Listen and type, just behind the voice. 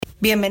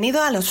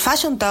Bienvenido a los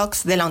Fashion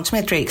Talks de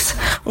Launchmetrics,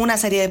 una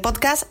serie de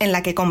podcasts en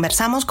la que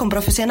conversamos con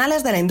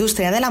profesionales de la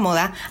industria de la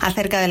moda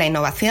acerca de la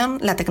innovación,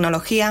 la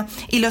tecnología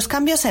y los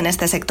cambios en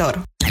este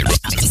sector.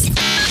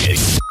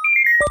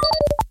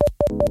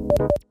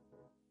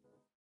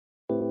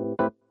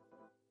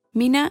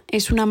 Mina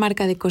es una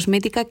marca de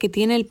cosmética que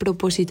tiene el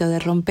propósito de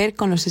romper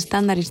con los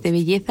estándares de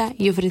belleza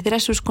y ofrecer a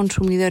sus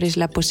consumidores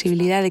la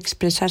posibilidad de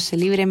expresarse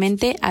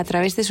libremente a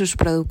través de sus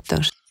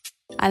productos.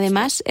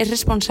 Además, es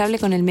responsable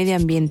con el medio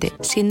ambiente,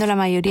 siendo la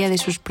mayoría de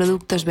sus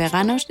productos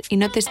veganos y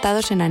no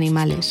testados en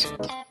animales.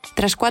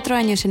 Tras 4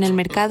 años en el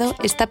mercado,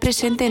 está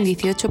presente en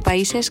 18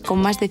 países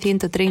con más de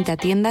 130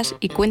 tiendas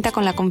y cuenta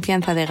con la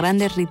confianza de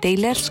grandes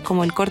retailers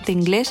como El Corte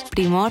Inglés,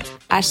 Primor,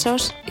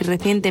 ASOS y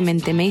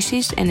recientemente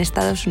Macy's en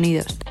Estados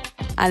Unidos.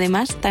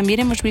 Además, también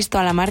hemos visto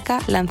a la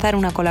marca lanzar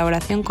una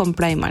colaboración con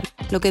Primark,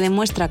 lo que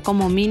demuestra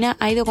cómo Mina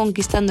ha ido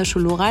conquistando su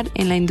lugar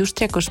en la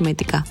industria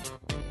cosmética.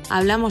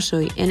 Hablamos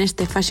hoy en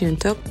este Fashion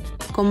Talk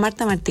con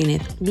Marta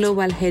Martínez,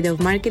 Global Head of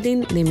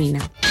Marketing de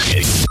Mina.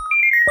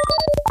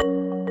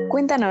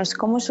 Cuéntanos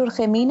cómo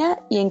surge Mina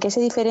y en qué se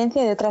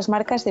diferencia de otras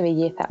marcas de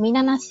belleza.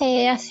 Mina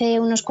nace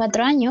hace unos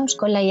 4 años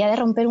con la idea de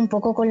romper un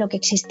poco con lo que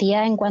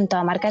existía en cuanto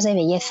a marcas de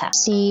belleza.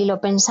 Si lo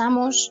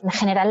pensamos, en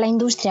general la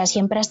industria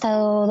siempre ha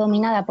estado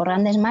dominada por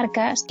grandes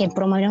marcas que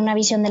promueven una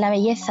visión de la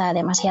belleza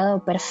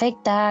demasiado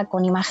perfecta,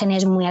 con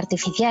imágenes muy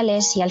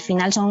artificiales y al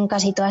final son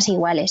casi todas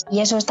iguales.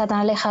 Y eso está tan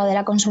alejado de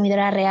la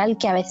consumidora real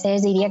que a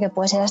veces diría que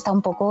puede ser hasta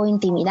un poco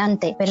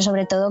intimidante. Pero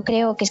sobre todo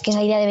creo que es que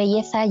esa idea de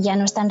belleza ya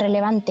no es tan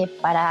relevante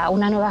para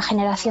una nueva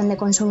generación de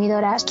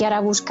consumidoras que ahora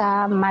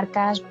busca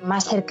marcas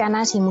más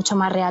cercanas y mucho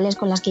más reales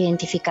con las que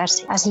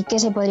identificarse. Así que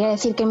se podría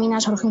decir que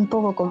Mina surge un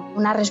poco como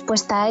una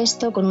respuesta a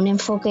esto, con un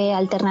enfoque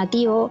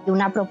alternativo y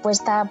una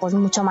propuesta pues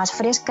mucho más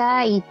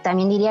fresca y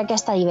también diría que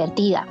hasta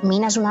divertida.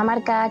 Mina es una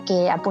marca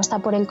que apuesta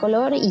por el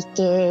color y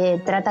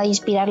que trata de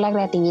inspirar la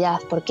creatividad,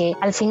 porque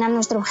al final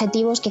nuestro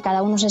objetivo es que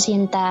cada uno se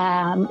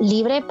sienta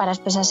libre para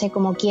expresarse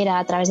como quiera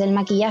a través del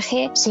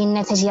maquillaje, sin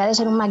necesidad de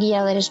ser un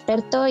maquillador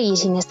experto y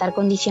sin estar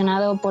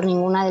condicionado por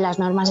ninguna de las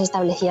normas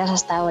establecidas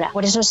hasta ahora.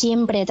 Por eso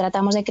siempre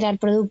tratamos de crear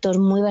productos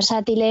muy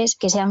versátiles,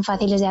 que sean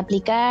fáciles de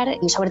aplicar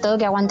y sobre todo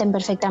que aguanten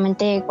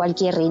perfectamente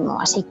cualquier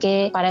ritmo. Así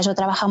que para eso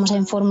trabajamos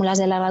en fórmulas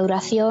de larga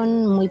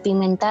duración, muy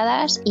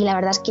pigmentadas, y la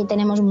verdad es que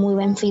tenemos muy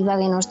buen feedback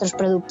de nuestros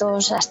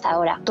productos hasta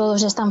ahora.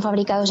 Todos están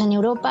fabricados en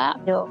Europa,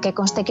 pero que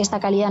conste que esta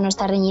calidad no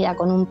está reñida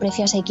con un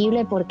precio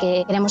asequible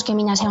porque queremos que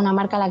Mina sea una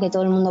marca a la que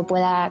todo el mundo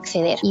pueda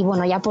acceder. Y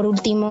bueno, ya por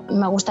último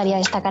me gustaría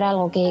destacar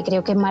algo que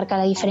creo que marca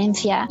la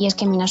diferencia, y es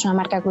que Mina es una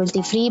marca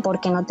cruelty free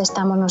porque no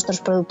testamos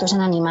nuestros productos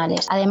en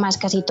animales. Además,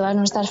 casi todas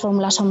nuestras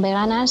fórmulas son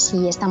veganas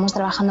y estamos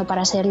trabajando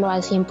para serlo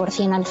al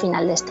 100% al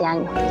final de este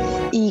año.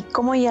 ¿Y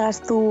cómo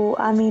llegas tú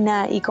a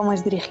Mina y cómo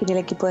es dirigir el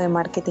equipo de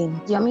marketing?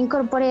 Yo me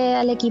incorporé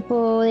al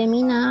equipo de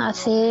Mina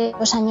hace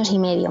 2 años y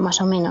medio,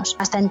 más o menos.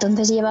 Hasta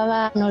entonces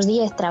llevaba unos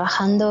 10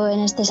 trabajando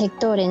en este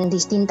sector en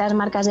distintas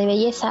marcas de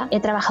belleza.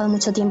 He trabajado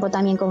mucho tiempo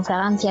también con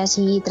fragancias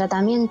y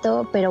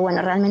tratamiento, pero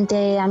bueno,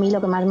 realmente a mí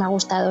lo que más me ha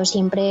gustado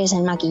siempre es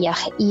el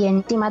maquillaje. Y en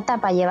última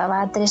etapa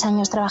llevaba 3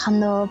 años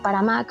trabajando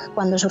para MAC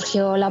cuando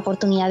surgió la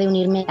oportunidad de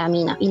unirme a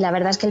Mina. Y la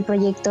verdad es que el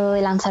proyecto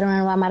de lanzar una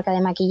nueva marca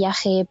de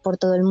maquillaje por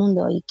todo el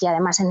mundo, y que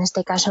además en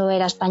este caso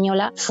era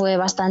española, fue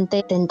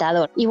bastante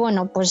tentador. Y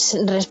bueno, pues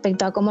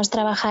respecto a cómo es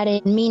trabajar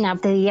en Mina,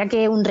 te diría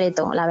que un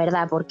reto, la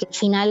verdad, porque al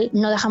final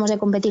no dejamos de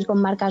competir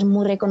con marcas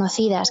muy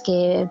reconocidas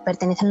que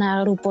pertenecen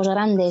a grupos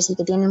grandes y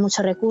que tienen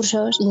muchos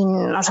recursos, y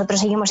nosotros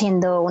seguimos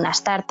siendo una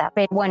startup.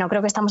 Pero bueno,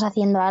 creo que estamos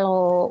haciendo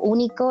algo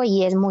único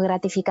y es muy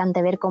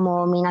gratificante ver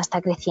cómo Mina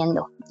está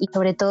creciendo. Y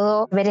sobre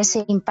todo ver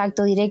ese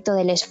impacto directo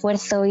del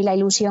esfuerzo y la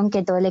ilusión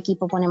que todo el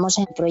equipo ponemos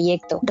en el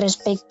proyecto.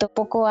 Respecto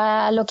poco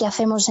a lo que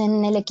hacemos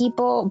en el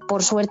equipo,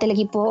 por suerte el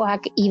equipo ha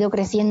ido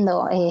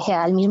creciendo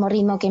al mismo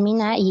ritmo que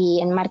Mina,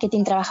 y en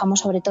marketing trabajamos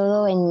sobre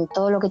todo en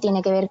todo lo que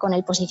tiene que ver con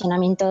el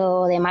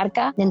posicionamiento de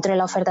marca dentro de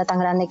la oferta tan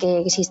grande que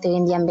existe hoy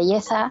en día en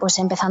belleza, pues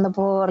empezando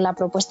por la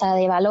propuesta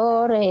de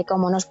valor,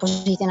 cómo nos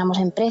posicionamos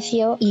en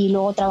precio, y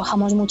luego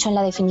trabajamos mucho en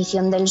la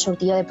definición del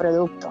surtido de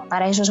producto.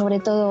 Para eso sobre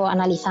todo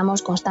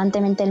analizamos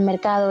constantemente el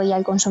mercado y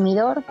al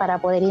consumidor para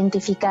poder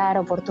identificar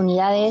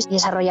oportunidades y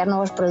desarrollar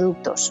nuevos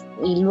productos.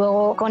 Y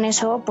luego con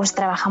eso pues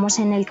trabajamos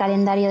en el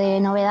calendario de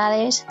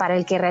novedades para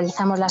el que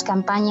realizamos las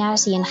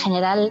campañas y en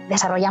general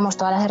desarrollamos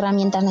todas las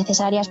herramientas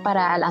necesarias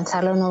para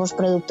lanzar los nuevos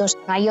productos.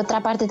 Hay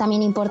otra parte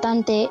también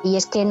importante, y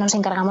es que nos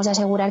encargamos de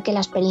asegurar que la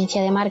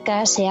experiencia de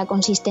marca sea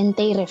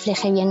consistente y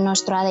refleje bien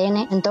nuestro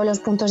ADN en todos los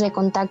puntos de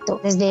contacto,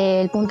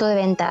 desde el punto de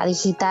venta,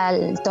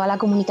 digital, toda la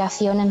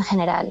comunicación en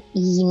general.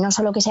 Y no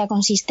solo que sea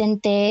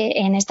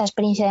consistente en esta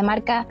experiencia de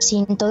marca,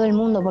 sino en todo el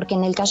mundo, porque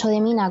en el caso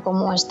de Mina,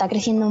 como está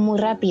creciendo muy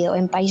rápido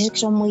en países que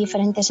son muy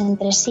diferentes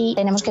entre sí,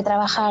 tenemos que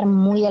trabajar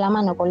muy de la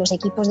mano con los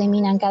equipos de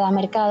Mina en cada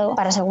mercado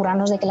para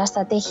asegurarnos de que la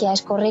estrategia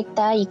es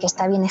correcta y que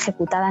está bien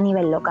ejecutada a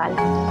nivel local.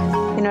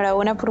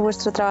 Enhorabuena por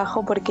vuestro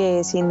trabajo,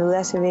 porque sin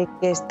duda se ve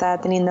que está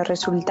teniendo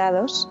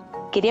resultados.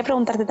 Quería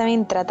preguntarte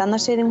también,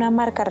 tratándose de una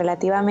marca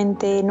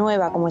relativamente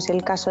nueva, como es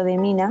el caso de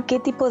Mina, ¿qué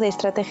tipo de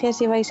estrategias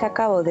lleváis a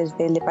cabo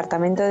desde el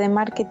departamento de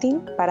marketing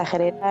para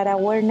generar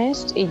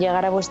awareness y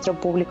llegar a vuestro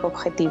público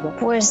objetivo?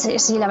 Pues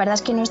sí, la verdad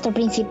es que nuestro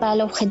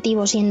principal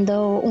objetivo,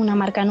 siendo una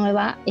marca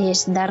nueva,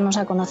 es darnos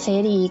a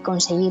conocer y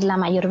conseguir la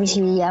mayor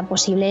visibilidad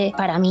posible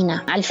para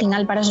Mina. Al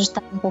final, para eso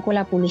está un poco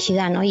la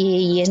publicidad, ¿no?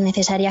 Y es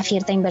necesaria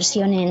cierta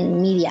inversión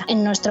en media.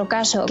 En nuestro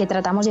caso, que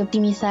tratamos de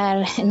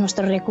optimizar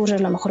nuestros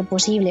recursos lo mejor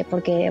posible,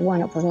 porque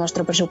bueno, pues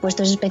nuestro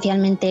presupuesto es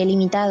especialmente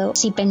limitado.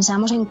 Si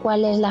pensamos en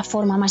cuál es la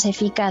forma más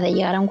eficaz de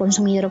llegar a un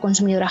consumidor o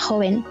consumidora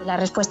joven, la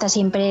respuesta es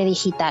siempre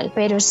digital.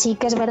 Pero sí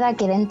que es verdad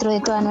que dentro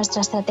de toda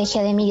nuestra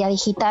estrategia de media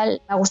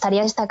digital, me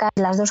gustaría destacar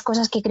las dos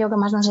cosas que creo que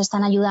más nos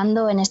están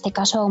ayudando, en este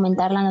caso, a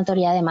aumentar la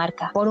notoriedad de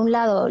marca. Por un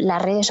lado,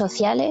 las redes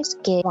sociales,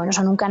 que bueno,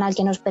 son un canal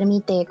que nos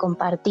permite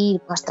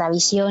compartir nuestra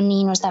visión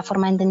y nuestra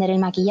forma de entender el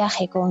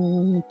maquillaje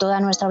con toda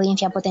nuestra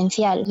audiencia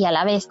potencial, y a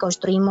la vez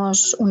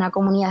construimos una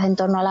comunidad en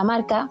torno a la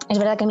marca. Es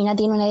verdad que Mina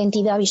tiene una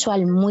identidad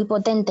visual muy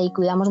potente y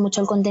cuidamos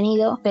mucho el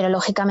contenido, pero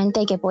lógicamente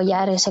hay que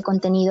apoyar ese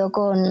contenido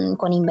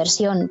con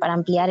inversión para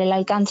ampliar el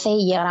alcance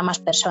y llegar a más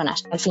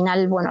personas. Al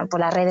final, bueno, pues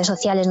las redes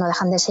sociales no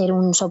dejan de ser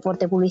un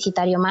soporte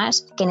publicitario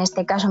más, que en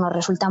este caso nos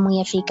resulta muy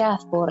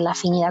eficaz por la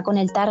afinidad con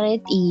el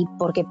target y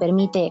porque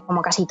permite,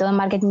 como casi todo en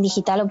marketing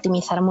digital,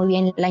 optimizar muy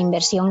bien la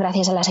inversión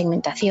gracias a la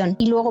segmentación.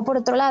 Y luego, por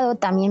otro lado,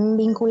 también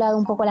vinculado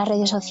un poco a las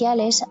redes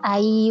sociales,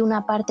 hay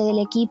una parte del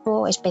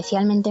equipo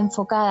especialmente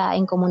enfocada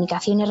en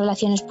comunicación y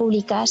relaciones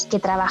públicas que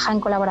trabaja en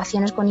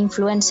colaboraciones con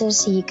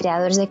influencers y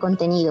creadores de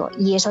contenido,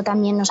 y eso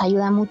también nos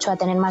ayuda mucho a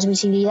tener más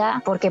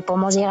visibilidad porque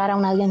podemos llegar a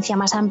una audiencia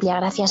más amplia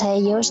gracias a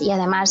ellos, y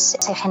además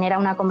se genera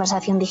una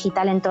conversación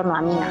digital en torno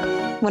a Mina.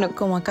 Bueno,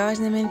 como acabas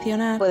de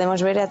mencionar,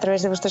 podemos ver a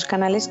través de vuestros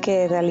canales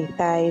que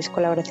realizáis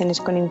colaboraciones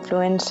con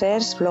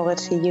influencers,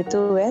 bloggers y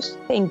youtubers.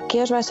 ¿En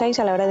qué os basáis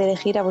a la hora de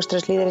elegir a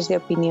vuestros líderes de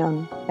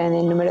opinión? ¿En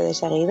el número de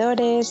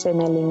seguidores,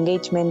 en el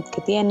engagement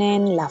que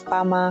tienen, la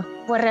fama?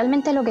 Pues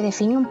realmente lo que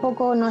define un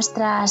poco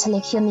nuestra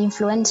selección de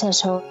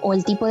influencers o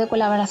el tipo de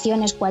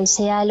colaboración es cuál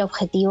sea el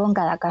objetivo en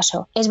cada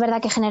caso. Es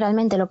verdad que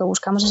generalmente lo que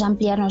buscamos es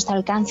ampliar nuestro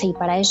alcance, y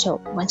para eso,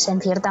 pues en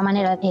cierta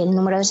manera, el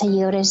número de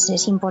seguidores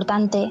es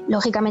importante,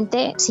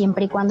 lógicamente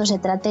siempre y cuando se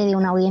trate de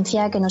una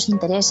audiencia que nos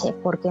interese,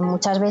 porque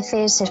muchas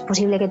veces es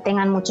posible que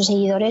tengan muchos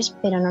seguidores,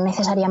 pero no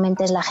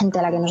necesariamente es la gente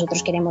a la que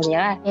nosotros queremos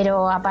llegar.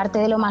 Pero aparte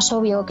de lo más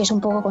obvio, que es un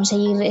poco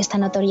conseguir esta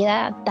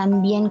notoriedad,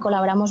 también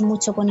colaboramos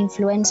mucho con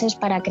influencers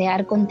para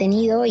crear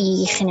contenido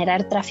y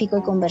generar tráfico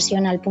y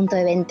conversión al punto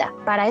de venta.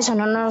 Para eso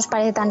no nos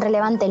parece tan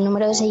relevante el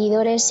número de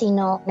seguidores,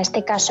 sino en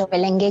este caso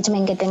el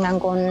engagement que tengan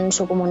con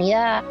su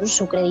comunidad,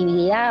 su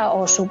credibilidad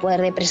o su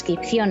poder de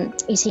prescripción.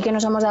 Y sí que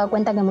nos hemos dado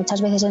cuenta que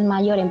muchas veces es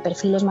mayor en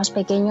perfiles más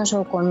pequeños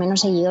o con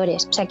menos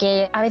seguidores. O sea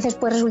que a veces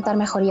puede resultar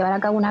mejor llevar a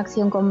cabo una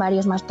acción con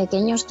varios más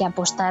pequeños que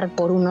apostar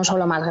por uno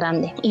solo más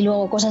grande. Y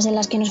luego, cosas en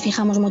las que nos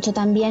fijamos mucho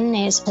también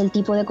es el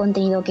tipo de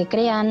contenido que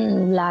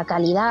crean, la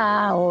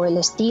calidad o el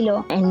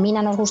estilo. En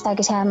Mina nos gusta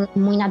que sean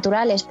muy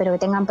naturales, pero que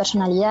tengan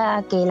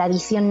personalidad, que la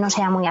edición no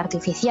sea muy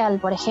artificial,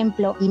 por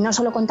ejemplo. Y no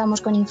solo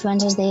contamos con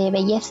influencers de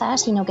belleza,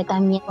 sino que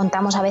también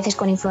contamos a veces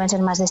con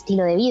influencers más de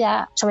estilo de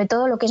vida. Sobre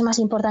todo, lo que es más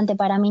importante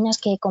para mí es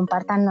que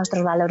compartan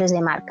nuestros valores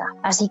de marca.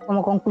 Así,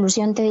 como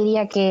conclusión, te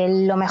diría que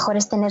lo mejor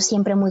es tener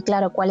siempre muy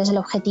claro cuál es el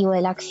objetivo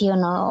de la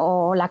acción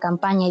o la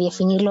campaña, y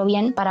definirlo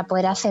bien para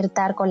poder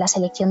acertar con la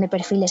selección de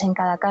perfiles en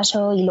cada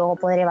caso y luego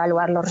poder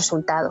evaluar los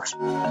resultados.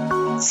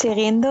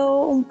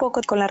 Siguiendo un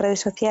poco con las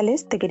redes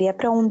sociales, te quería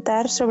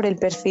preguntar sobre el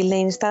perfil de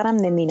Instagram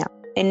de Mina.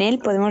 En él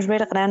podemos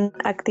ver gran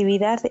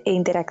actividad e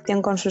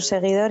interacción con sus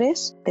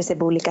seguidores, desde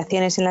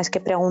publicaciones en las que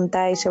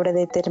preguntáis sobre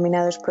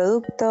determinados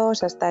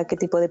productos hasta qué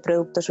tipo de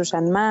productos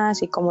usan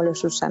más y cómo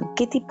los usan.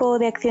 ¿Qué tipo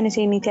de acciones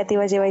e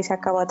iniciativas lleváis a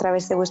cabo a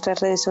través de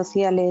vuestras redes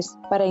sociales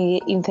para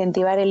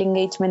incentivar el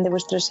engagement de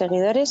vuestros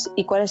seguidores,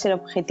 y cuál es el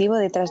objetivo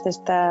detrás de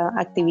esta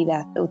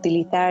actividad?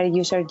 ¿Utilizar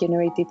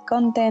user-generated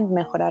content,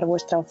 mejorar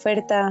vuestra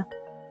oferta?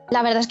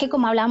 La verdad es que,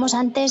 como hablábamos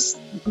antes,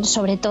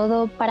 sobre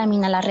todo para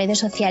Mina, las redes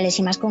sociales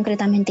y más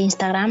concretamente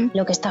Instagram,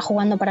 lo que está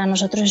jugando para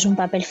nosotros es un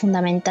papel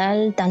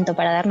fundamental, tanto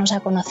para darnos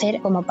a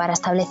conocer como para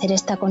establecer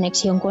esta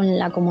conexión con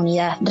la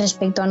comunidad.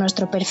 Respecto a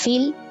nuestro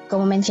perfil,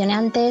 como mencioné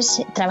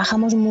antes,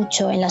 trabajamos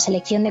mucho en la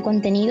selección de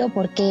contenido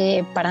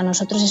porque para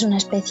nosotros es una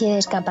especie de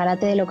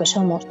escaparate de lo que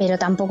somos, pero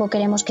tampoco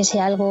queremos que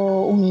sea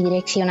algo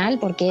unidireccional,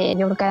 porque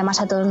yo creo que además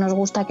a todos nos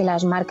gusta que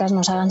las marcas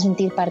nos hagan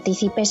sentir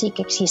partícipes y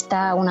que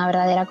exista una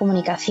verdadera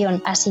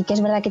comunicación. Así que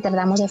es verdad que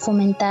tratamos de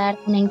fomentar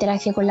una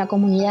interacción con la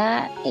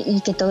comunidad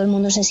y que todo el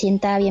mundo se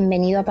sienta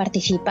bienvenido a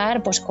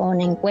participar, pues con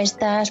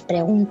encuestas,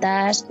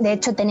 preguntas. De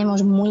hecho,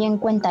 tenemos muy en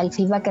cuenta el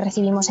feedback que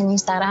recibimos en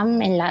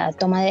Instagram en la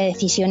toma de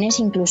decisiones,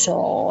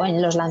 incluso o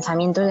en los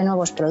lanzamientos de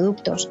nuevos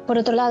productos. Por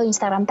otro lado,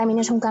 Instagram también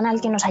es un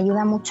canal que nos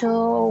ayuda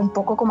mucho un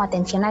poco como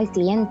atención al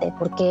cliente,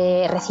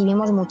 porque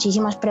recibimos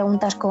muchísimas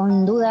preguntas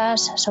con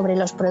dudas sobre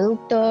los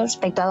productos,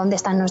 respecto a dónde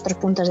están nuestros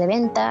puntos de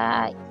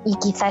venta, y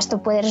quizá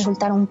esto puede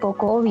resultar un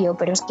poco obvio,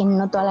 pero es que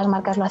no todas las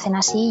marcas lo hacen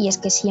así, y es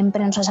que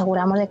siempre nos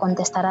aseguramos de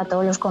contestar a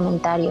todos los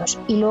comentarios.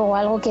 Y luego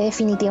algo que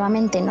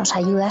definitivamente nos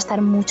ayuda a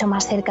estar mucho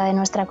más cerca de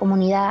nuestra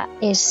comunidad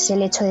es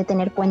el hecho de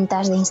tener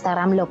cuentas de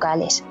Instagram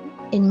locales.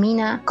 En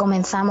Mina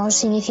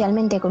comenzamos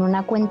inicialmente con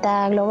una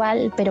cuenta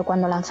global, pero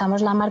cuando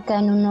lanzamos la marca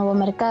en un nuevo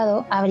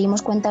mercado,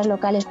 abrimos cuentas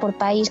locales por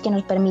país que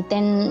nos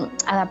permiten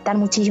adaptar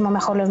muchísimo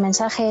mejor los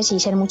mensajes y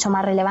ser mucho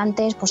más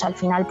relevantes, pues al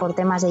final por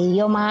temas de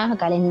idioma,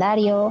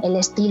 calendario, el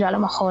estilo a lo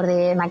mejor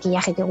de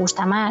maquillaje que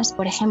gusta más.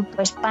 Por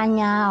ejemplo,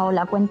 España o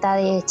la cuenta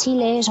de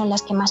Chile son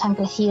las que más han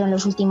crecido en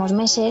los últimos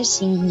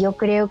meses, y yo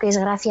creo que es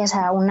gracias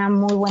a una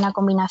muy buena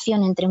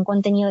combinación entre un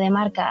contenido de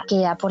marca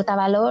que aporta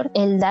valor,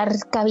 el dar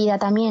cabida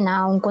también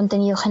a un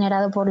contenido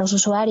generado por los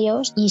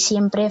usuarios y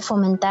siempre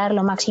fomentar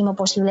lo máximo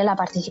posible la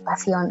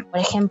participación. Por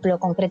ejemplo,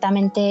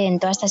 concretamente en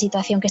toda esta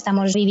situación que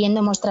estamos viviendo,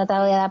 hemos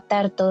tratado de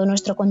adaptar todo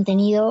nuestro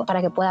contenido para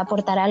que pueda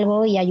aportar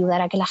algo y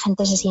ayudar a que la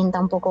gente se sienta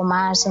un poco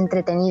más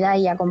entretenida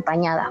y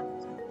acompañada.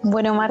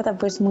 Bueno, Marta,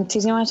 pues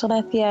muchísimas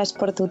gracias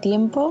por tu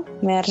tiempo.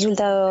 Me ha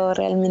resultado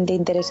realmente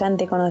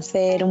interesante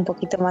conocer un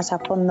poquito más a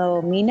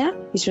fondo Mina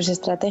y sus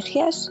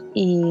estrategias,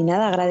 y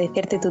nada,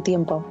 agradecerte tu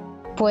tiempo.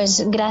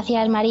 Pues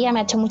gracias, María, me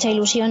ha hecho mucha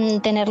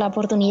ilusión tener la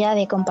oportunidad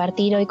de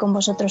compartir hoy con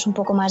vosotros un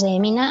poco más de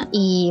Mina,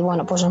 y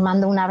bueno, pues os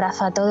mando un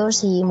abrazo a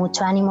todos y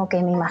mucho ánimo,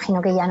 que me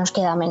imagino que ya nos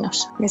queda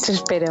menos. Eso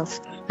espero.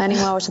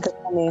 Ánimo a vosotros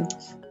también.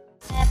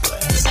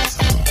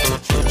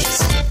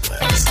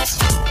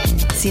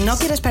 Si no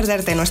quieres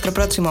perderte nuestro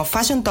próximo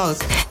Fashion Talk,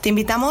 te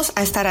invitamos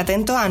a estar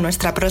atento a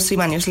nuestra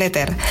próxima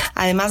newsletter,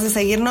 además de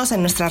seguirnos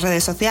en nuestras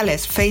redes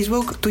sociales,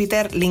 Facebook,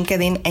 Twitter,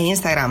 LinkedIn e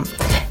Instagram.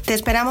 Te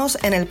esperamos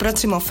en el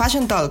próximo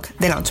Fashion Talk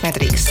de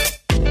Launchmetrics.